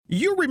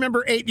You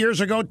remember 8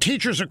 years ago,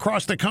 teachers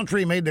across the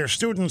country made their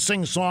students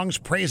sing songs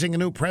praising a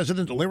new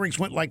president. The lyrics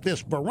went like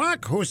this: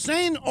 Barack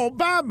Hussein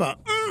Obama.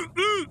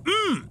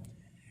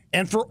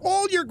 And for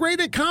all your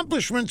great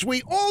accomplishments,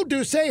 we all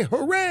do say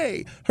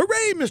hooray.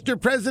 Hooray, Mr.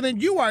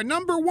 President, you are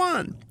number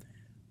one.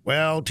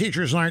 Well,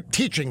 teachers aren't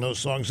teaching those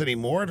songs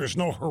anymore. There's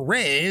no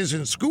hoorays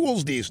in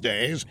schools these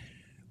days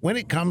when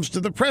it comes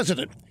to the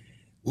president.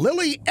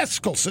 Lily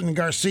Eskelsen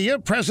Garcia,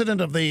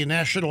 president of the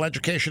National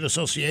Education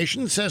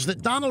Association, says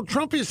that Donald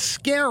Trump is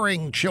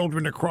scaring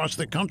children across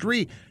the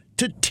country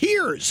to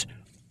tears.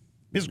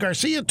 Ms.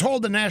 Garcia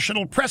told the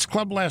National Press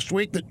Club last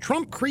week that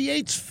Trump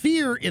creates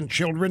fear in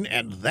children,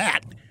 and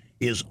that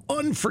is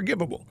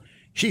unforgivable.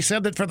 She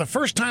said that for the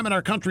first time in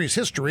our country's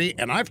history,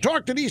 and I've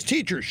talked to these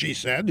teachers, she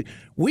said,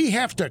 we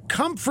have to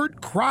comfort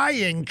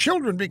crying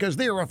children because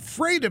they are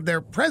afraid of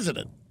their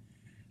president.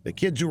 The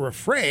kids who are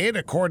afraid,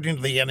 according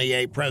to the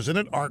NEA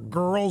president, are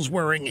girls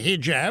wearing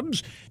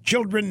hijabs,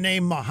 children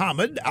named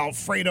Muhammad,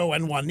 Alfredo,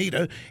 and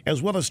Juanita, as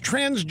well as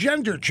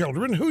transgender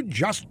children who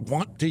just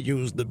want to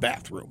use the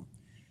bathroom.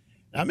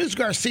 Now, Ms.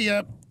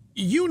 Garcia,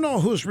 you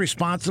know who's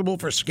responsible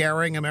for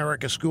scaring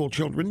America's school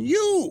children.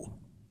 You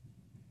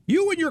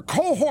and your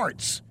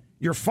cohorts,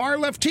 your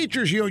far-left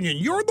teachers union.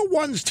 You're the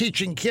ones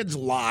teaching kids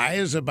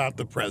lies about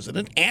the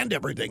president and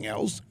everything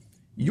else.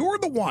 You're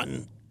the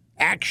one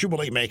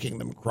actually making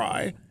them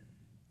cry.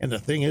 And the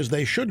thing is,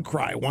 they should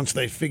cry once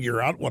they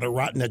figure out what a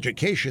rotten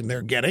education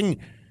they're getting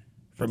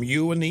from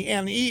you and the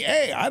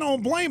NEA. I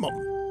don't blame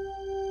them.